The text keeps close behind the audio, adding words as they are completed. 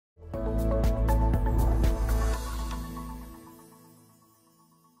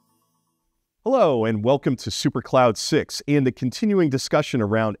Hello, and welcome to Supercloud 6 and the continuing discussion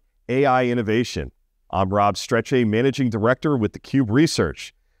around AI innovation. I'm Rob Strechay, Managing Director with theCUBE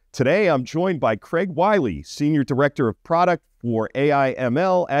Research. Today, I'm joined by Craig Wiley, Senior Director of Product for AI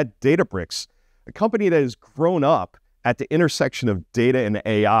ML at Databricks, a company that has grown up at the intersection of data and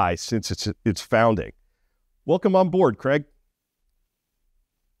AI since its founding. Welcome on board, Craig.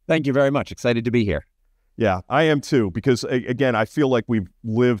 Thank you very much. Excited to be here. Yeah, I am too, because again, I feel like we've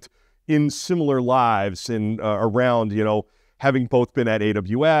lived in similar lives and around, having both been at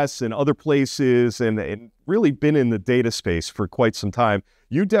AWS and other places and really been in the data space for quite some time.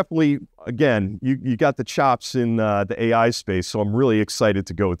 You definitely, again, you got the chops in the AI space, so I'm really excited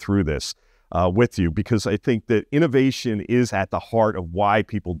to go through this with you because I think that innovation is at the heart of why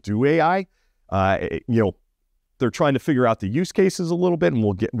people do AI. They're trying to figure out the use cases a little bit, and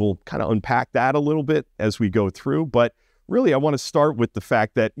we'll kind of unpack that a little bit as we go through. But really, I want to start with the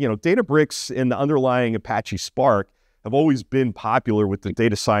fact that, Databricks and the underlying Apache Spark have always been popular with the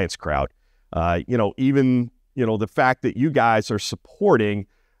data science crowd. The fact that you guys are supporting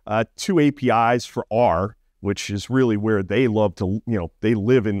two APIs for R, which is really where they love to, they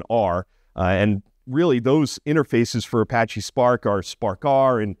live in R. And really those interfaces for Apache Spark are Spark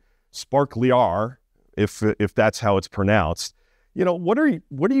R and Sparkly R, if that's how it's pronounced. What are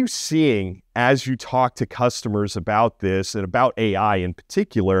you seeing as you talk to customers about this and about AI in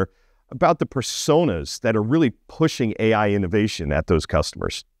particular, about the personas that are really pushing AI innovation at those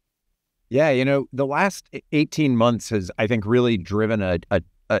customers? Yeah, the last 18 months has, I think, really driven a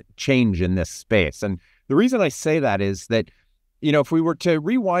change in this space. And the reason I say that is that, if we were to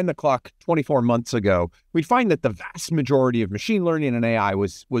rewind the clock 24 months ago, we'd find that the vast majority of machine learning and AI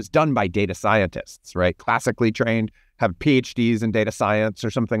was done by data scientists, right? Classically trained, have PhDs in data science or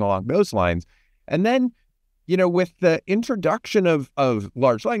something along those lines. And then, with the introduction of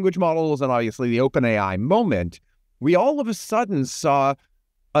large language models and obviously the OpenAI moment, we all of a sudden saw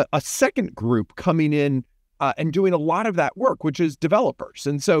a second group coming in and doing a lot of that work, which is developers.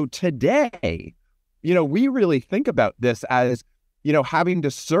 And so today, we really think about this as, having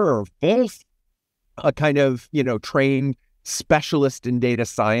to serve both a kind of, trained specialist in data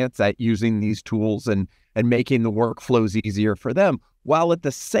science at using these tools and making the workflows easier for them, while at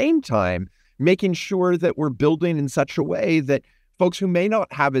the same time, making sure that we're building in such a way that folks who may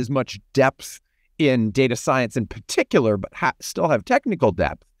not have as much depth in data science in particular, but still have technical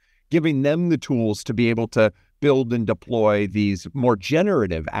depth, giving them the tools to be able to build and deploy these more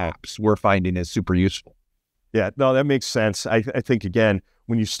generative apps we're finding is super useful. Yeah, no, that makes sense. I think, again,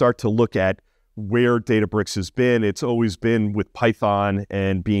 when you start to look at where Databricks has been, it's always been with Python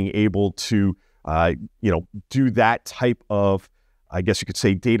and being able to, do that type of, I guess you could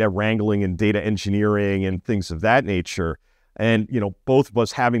say, data wrangling and data engineering and things of that nature. And, both of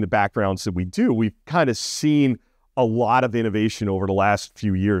us having the backgrounds that we do, we've kind of seen a lot of innovation over the last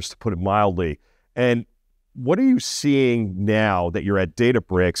few years, to put it mildly. And what are you seeing now that you're at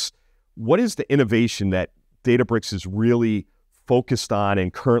Databricks? What is the innovation that Databricks is really focused on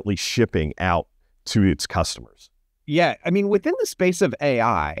and currently shipping out to its customers? Yeah, within the space of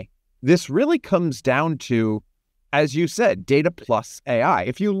AI, this really comes down to, as you said, data plus AI.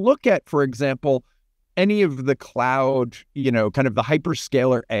 If you look at, for example, any of the cloud, kind of the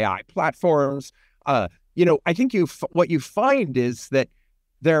hyperscaler AI platforms, I think what you find is that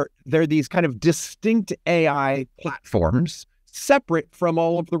they're these kind of distinct AI platforms separate from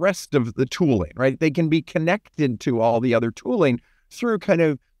all of the rest of the tooling, right? They can be connected to all the other tooling through kind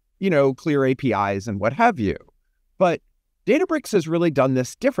of, clear APIs and what have you. But Databricks has really done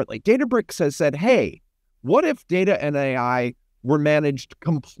this differently. Databricks has said, hey, what if data and AI were managed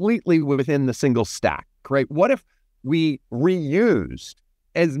completely within the single stack, right? What if we reused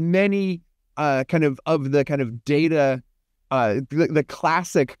as many the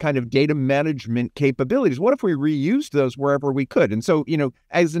classic kind of data management capabilities? What if we reused those wherever we could? And so,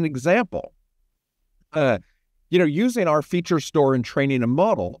 as an example, using our feature store and training a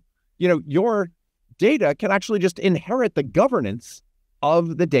model, your data can actually just inherit the governance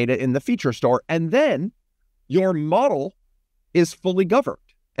of the data in the feature store. And then your model is fully governed.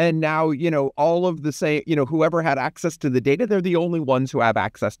 And now, all of the same, whoever had access to the data, they're the only ones who have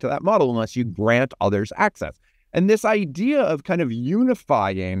access to that model unless you grant others access. And this idea of kind of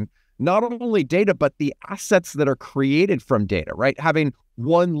unifying not only data, but the assets that are created from data, right? Having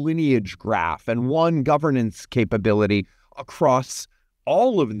one lineage graph and one governance capability across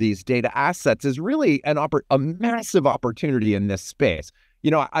all of these data assets is really a massive opportunity in this space.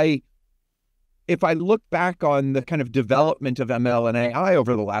 If I look back on the kind of development of ML and AI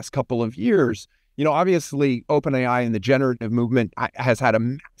over the last couple of years, Obviously OpenAI and the generative movement has had a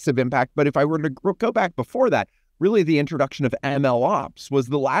massive impact. But if I were to go back before that, really the introduction of MLOps was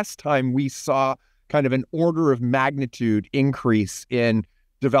the last time we saw kind of an order of magnitude increase in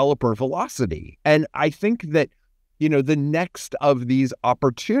developer velocity. And I think that, the next of these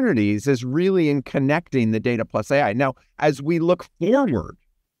opportunities is really in connecting the data plus AI. Now, as we look forward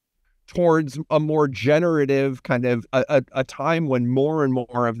towards a more generative kind of a time when more and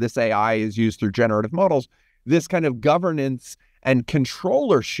more of this AI is used through generative models, this kind of governance and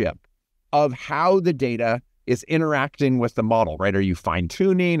controllership of how the data is interacting with the model, right? Are you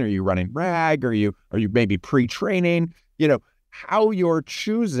fine-tuning? Are you running RAG? Are you maybe pre-training? How you're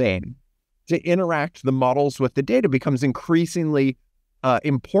choosing to interact the models with the data becomes increasingly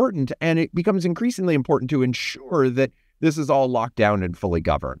important, and it becomes increasingly important to ensure that this is all locked down and fully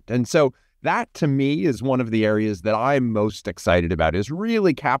governed. And so that, to me, is one of the areas that I'm most excited about, is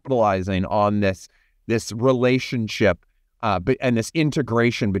really capitalizing on this relationship and this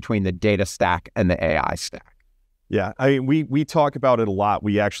integration between the data stack and the AI stack. Yeah, we talk about it a lot.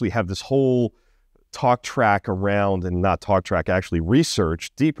 We actually have this whole talk track around, and not talk track, actually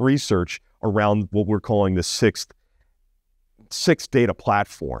deep research around what we're calling the sixth data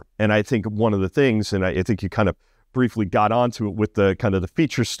platform. And I think one of the things, and I think you kind of briefly got onto it with the kind of the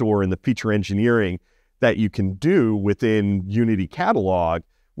feature store and the feature engineering that you can do within Unity Catalog,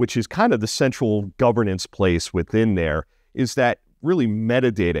 which is kind of the central governance place within there, is that really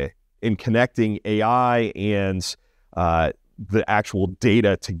metadata in connecting AI and the actual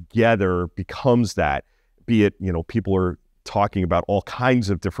data together becomes that. Be it, people are talking about all kinds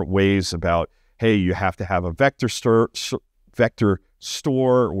of different ways about, hey, you have to have a vector store,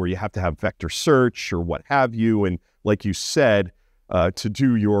 or you have to have vector search, or what have you. And like you said, to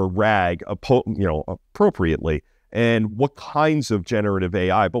do your RAG, appropriately, and what kinds of generative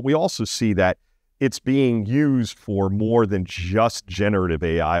AI. But we also see that it's being used for more than just generative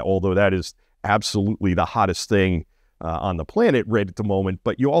AI, although that is absolutely the hottest thing on the planet right at the moment.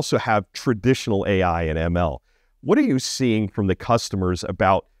 But you also have traditional AI and ML. What are you seeing from the customers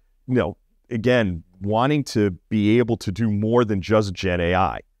about, again, wanting to be able to do more than just Gen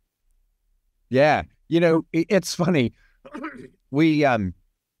AI? Yeah, it's funny. We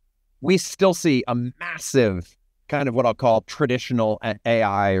still see a massive kind of what I'll call traditional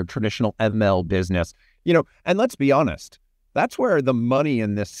AI or traditional ML business, and let's be honest, that's where the money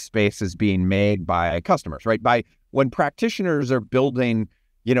in this space is being made by customers, right? By when practitioners are building,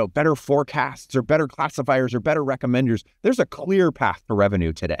 better forecasts or better classifiers or better recommenders, there's a clear path to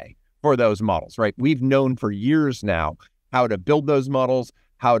revenue today for those models, right? We've known for years now how to build those models,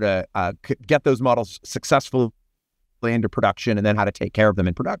 how to get those models successfully into production, and then how to take care of them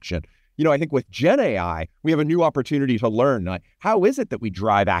in production. I think with Gen AI, we have a new opportunity to learn, how is it that we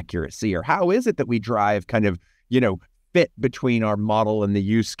drive accuracy, or how is it that we drive kind of, fit between our model and the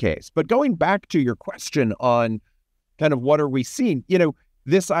use case. But going back to your question on kind of what are we seeing,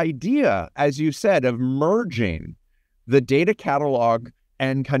 this idea, as you said, of merging the data catalog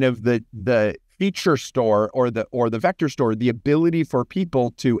and kind of the feature store or the vector store, the ability for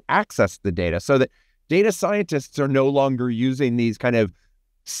people to access the data, so that data scientists are no longer using these kind of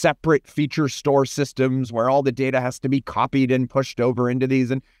separate feature store systems where all the data has to be copied and pushed over into these.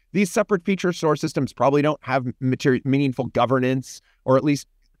 And these separate feature store systems probably don't have meaningful governance, or at least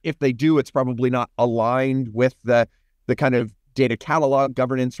if they do, it's probably not aligned with the kind of data catalog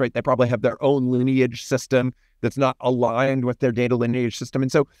governance, right? They probably have their own lineage system that's not aligned with their data lineage system.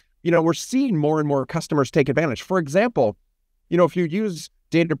 And so, we're seeing more and more customers take advantage. For example, if you use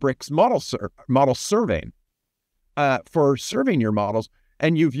Databricks model serving for serving your models,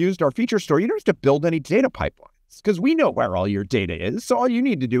 and you've used our feature store, you don't have to build any data pipelines, because we know where all your data is. So all you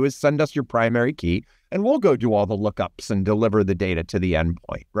need to do is send us your primary key, and we'll go do all the lookups and deliver the data to the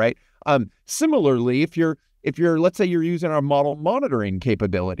endpoint, right? Similarly, if you're, let's say you're using our model monitoring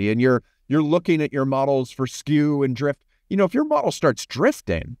capability, and you're looking at your models for skew and drift, if your model starts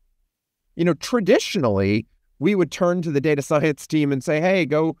drifting, traditionally we would turn to the data science team and say, hey,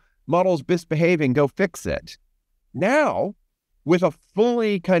 model's misbehaving, go fix it. Now, with a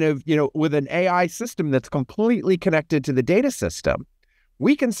fully kind of, with an AI system that's completely connected to the data system,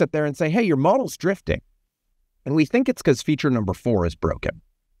 we can sit there and say, hey, your model's drifting. And we think it's because feature number 4 is broken.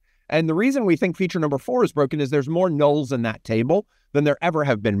 And the reason we think feature number 4 is broken is there's more nulls in that table than there ever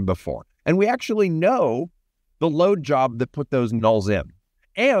have been before. And we actually know the load job that put those nulls in.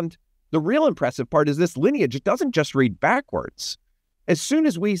 And the real impressive part is this lineage, it doesn't just read backwards. As soon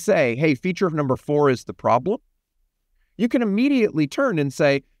as we say, hey, feature number 4 is the problem, you can immediately turn and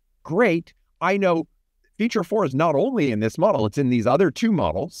say, great, I know feature 4 is not only in this model, it's in these other 2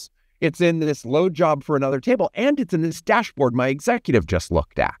 models. it's in this load job for another table, and it's in this dashboard my executive just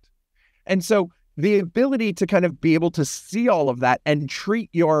looked at. And so the ability to kind of be able to see all of that and treat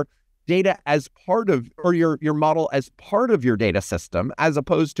your data as part of, or your model as part of your data system, as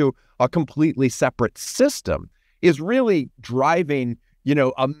opposed to a completely separate system, is really driving,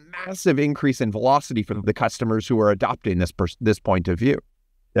 a massive increase in velocity for the customers who are adopting this point of view.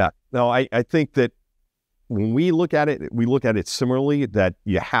 Yeah, no, I think that when we look at it similarly, that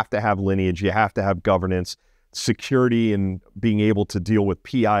you have to have lineage, you have to have governance, security, and being able to deal with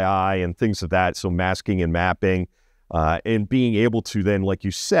PII and things of that, so masking and mapping, and being able to then, like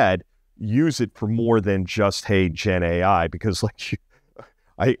you said, use it for more than just, hey, Gen AI, because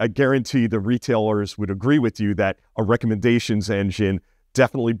I guarantee the retailers would agree with you that a recommendations engine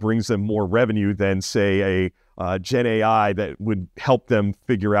definitely brings them more revenue than, say, a Gen AI that would help them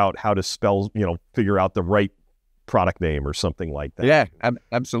figure out how to figure out the right product name or something like that. Yeah,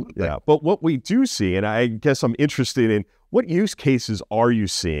 absolutely. Yeah, but what we do see, and I guess I'm interested in, what use cases are you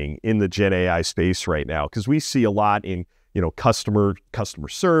seeing in the Gen AI space right now? Because we see a lot in customer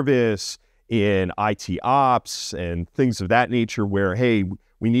service, in IT ops, and things of that nature, where, hey,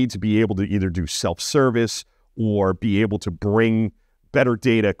 we need to be able to either do self-service or be able to bring better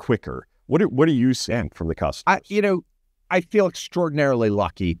data quicker. What are you seeing from the customers? I feel extraordinarily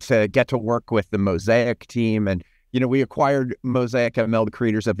lucky to get to work with the Mosaic team, and we acquired Mosaic ML, the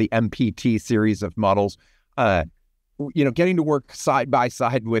creators of the MPT series of models. Getting to work side by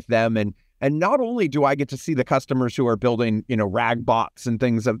side with them, and not only do I get to see the customers who are building, RAG bots and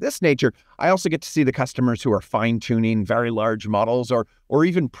things of this nature, I also get to see the customers who are fine-tuning very large models or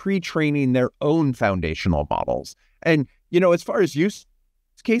even pre-training their own foundational models. And, as far as use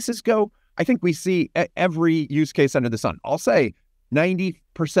cases go, I think we see every use case under the sun. I'll say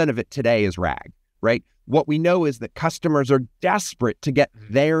 90% of it today is RAG, right? What we know is that customers are desperate to get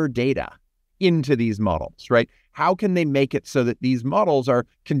their data into these models, right? How can they make it so that these models are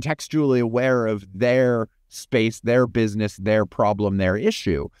contextually aware of their space, their business, their problem, their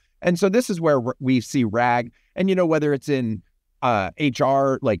issue? And so this is where we see RAG, and whether it's in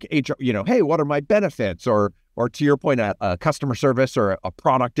HR, like HR, hey, what are my benefits? Or to your point, a customer service or a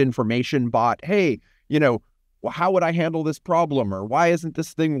product information bot. Hey, how would I handle this problem? Or why isn't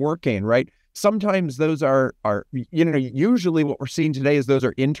this thing working, right? Sometimes those are usually what we're seeing today is those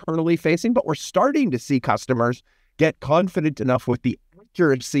are internally facing, but we're starting to see customers get confident enough with the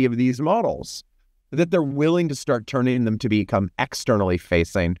accuracy of these models that they're willing to start turning them to become externally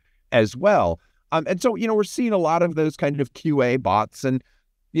facing as well. And so, we're seeing a lot of those kind of QA bots. And,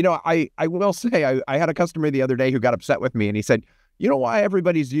 I will say, I had a customer the other day who got upset with me, and he said, why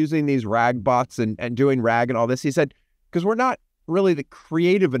everybody's using these RAG bots and doing RAG and all this? He said, because we're not really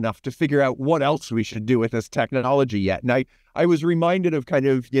creative enough to figure out what else we should do with this technology yet. And I was reminded of kind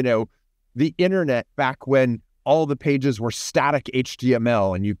of, the internet back when all the pages were static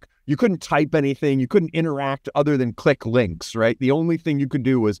HTML and you couldn't type anything, you couldn't interact other than click links, right? The only thing you could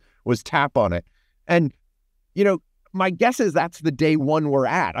do was tap on it. And, my guess is that's the day one we're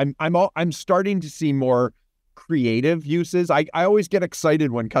at. I'm starting to see more creative uses. I always get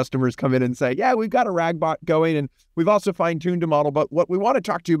excited when customers come in and say, yeah, we've got a RAG bot going and we've also fine-tuned a model, but what we want to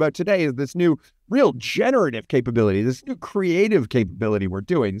talk to you about today is this new real generative capability, this new creative capability we're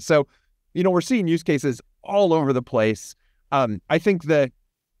doing. So, we're seeing use cases all over the place. I think the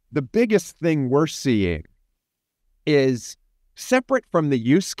biggest thing we're seeing is separate from the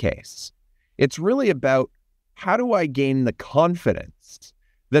use case. It's really about, how do I gain the confidence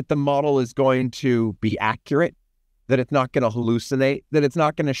that the model is going to be accurate, that it's not going to hallucinate, that it's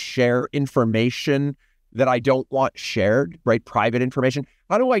not going to share information that I don't want shared, right? Private information.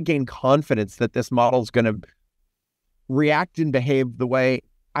 How do I gain confidence that this model is going to react and behave the way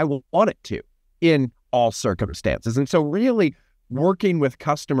I want it to in all circumstances? And so really working with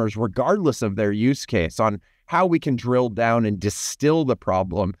customers, regardless of their use case, on how we can drill down and distill the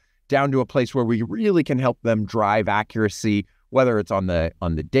problem down to a place where we really can help them drive accuracy, whether it's on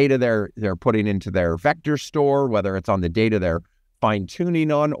the data they're putting into their vector store, whether it's on the data they're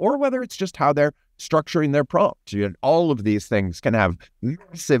fine-tuning on, or whether it's just how they're structuring their prompt. All of these things can have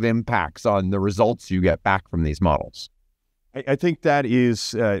massive impacts on the results you get back from these models. I think that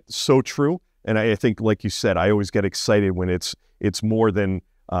is so true. And I think, like you said, I always get excited when it's more than,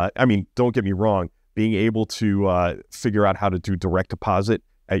 don't get me wrong, being able to figure out how to do direct deposit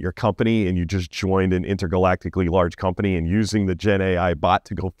at your company, and you just joined an intergalactically large company, and using the Gen AI bot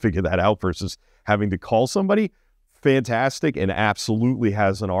to go figure that out versus having to call somebody, fantastic, and absolutely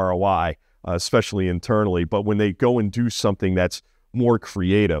has an ROI, especially internally. But when they go and do something that's more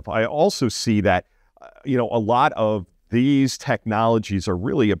creative, I also see that, a lot of these technologies are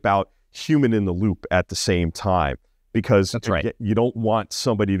really about human in the loop at the same time, because That's right. You don't want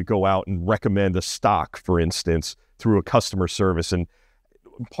somebody to go out and recommend a stock, for instance, through a customer service. And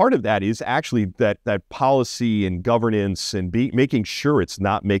part of that is actually that policy and governance and making sure it's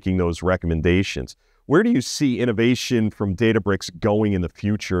not making those recommendations. Where do you see innovation from Databricks going in the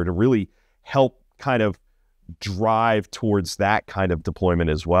future to really help kind of drive towards that kind of deployment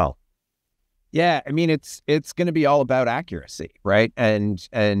as well? Yeah, I mean, it's going to be all about accuracy, right? And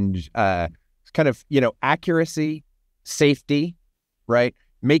kind of, accuracy, safety, right?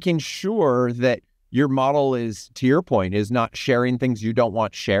 Making sure that your model is, to your point, is not sharing things you don't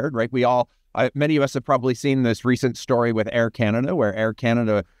want shared, right? Many of us have probably seen this recent story with Air Canada, where Air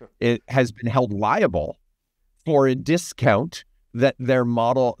Canada has been held liable for a discount that their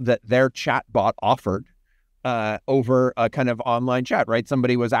chatbot offered over a kind of online chat, right?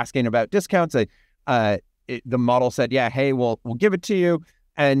 Somebody was asking about discounts. The model said, yeah, hey, we'll give it to you.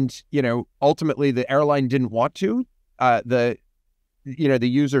 And, ultimately the airline didn't want to. The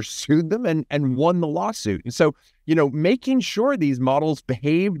user sued them and won the lawsuit. And so, making sure these models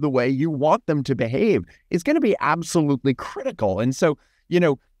behave the way you want them to behave is going to be absolutely critical. And so,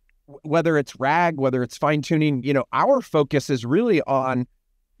 whether it's RAG, whether it's fine tuning, our focus is really on,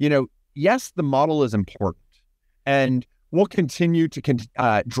 yes, the model is important, and we'll continue to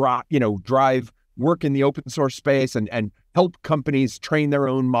drive work in the open source space and help companies train their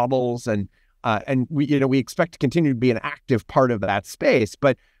own models, and we expect to continue to be an active part of that space.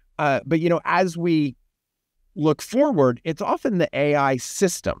 But as we look forward, it's often the AI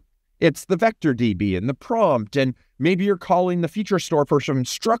system. It's the vector DB and the prompt, and maybe you're calling the feature store for some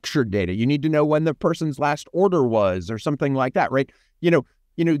structured data. You need to know when the person's last order was or something like that, right?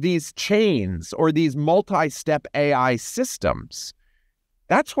 These chains or these multi-step AI systems,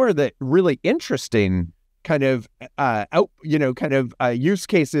 that's where the really interesting kind of use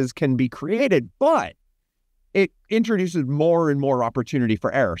cases can be created, but it introduces more and more opportunity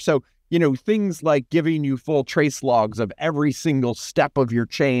for error. So, things like giving you full trace logs of every single step of your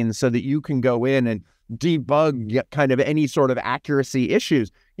chain so that you can go in and debug kind of any sort of accuracy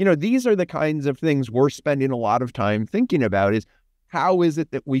issues. These are the kinds of things we're spending a lot of time thinking about, is how is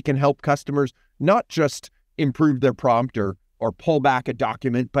it that we can help customers not just improve their prompt or pull back a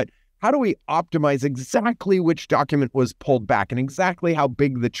document, but how do we optimize exactly which document was pulled back and exactly how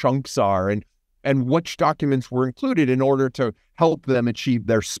big the chunks are and which documents were included in order to help them achieve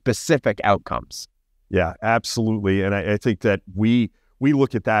their specific outcomes? Yeah, absolutely. And I think that we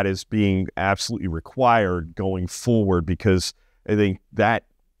look at that as being absolutely required going forward, because I think that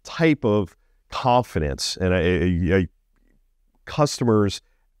type of confidence, and customers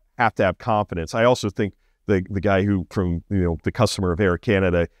have to have confidence. I also think the guy the customer of Air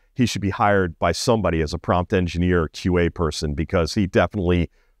Canada, he should be hired by somebody as a prompt engineer or QA person, because he definitely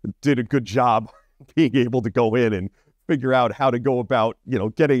did a good job being able to go in and figure out how to go about,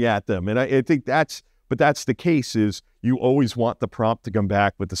 getting at them. And I think that's the case, is you always want the prompt to come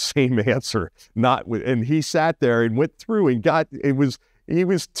back with the same answer, and he sat there and went through and he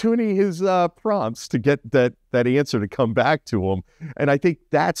was tuning his prompts to get that answer to come back to him. And I think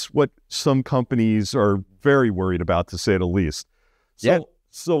that's what some companies are very worried about, to say the least.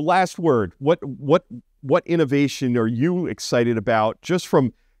 So last word, what innovation are you excited about? Just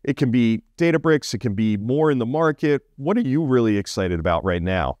from, it can be Databricks, it can be more in the market. What are you really excited about right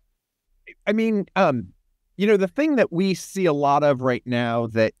now? I mean, the thing that we see a lot of right now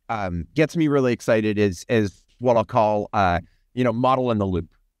that gets me really excited is what I'll call, model in the loop,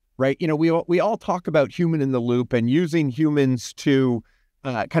 right? We all talk about human in the loop and using humans to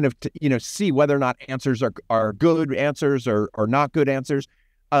see whether or not answers are good answers or not good answers.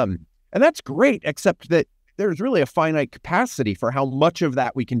 And that's great, except that there's really a finite capacity for how much of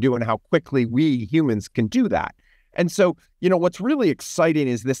that we can do and how quickly we humans can do that. And so, what's really exciting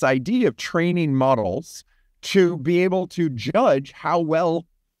is this idea of training models to be able to judge how well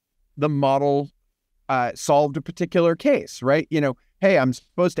the model solved a particular case, right? Hey, I'm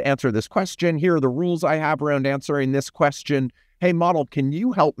supposed to answer this question. Here are the rules I have around answering this question. Hey, model, can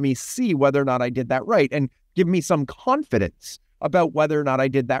you help me see whether or not I did that right? And give me some confidence about whether or not I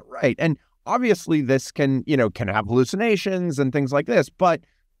did that right. And obviously this can have hallucinations and things like this, but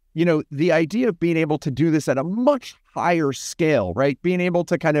the idea of being able to do this at a much higher scale, right? Being able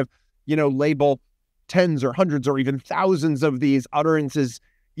to kind of, label tens or hundreds or even thousands of these utterances,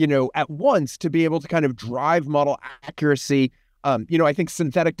 at once, to be able to kind of drive model accuracy. I think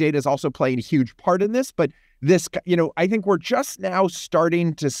synthetic data is also playing a huge part in this, but this, I think we're just now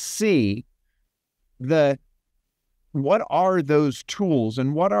starting to see what are those tools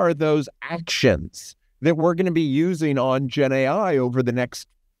and what are those actions that we're going to be using on Gen AI over the next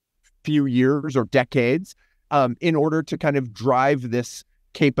few years or decades in order to kind of drive this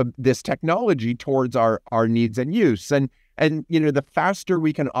technology towards our needs and use. And the faster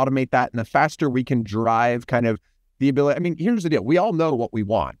we can automate that and the faster we can drive kind of the ability. I mean, here's the deal. We all know what we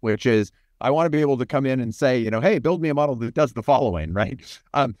want, which is I want to be able to come in and say, hey, build me a model that does the following, right?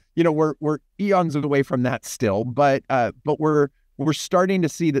 We're eons away from that still, but we're starting to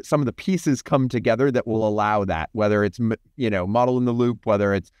see that some of the pieces come together that will allow that, whether it's, model in the loop,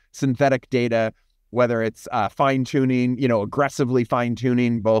 whether it's synthetic data, whether it's fine-tuning, aggressively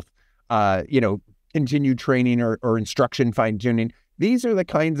fine-tuning, both, continued training or instruction fine-tuning. These are the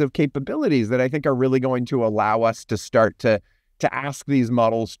kinds of capabilities that I think are really going to allow us to start to ask these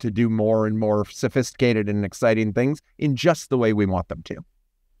models to do more and more sophisticated and exciting things in just the way we want them to.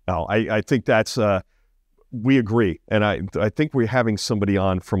 No, I think that's, we agree. And I think we're having somebody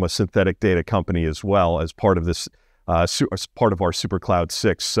on from a synthetic data company as well as part of this, as part of our Supercloud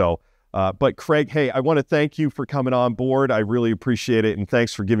 6. So, but Craig, hey, I want to thank you for coming on board. I really appreciate it. And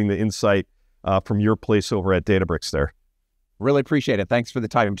thanks for giving the insight from your place over at Databricks there. Really appreciate it. Thanks for the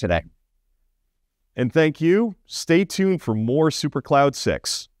time today. And thank you. Stay tuned for more Supercloud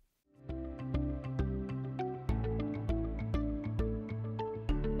 6.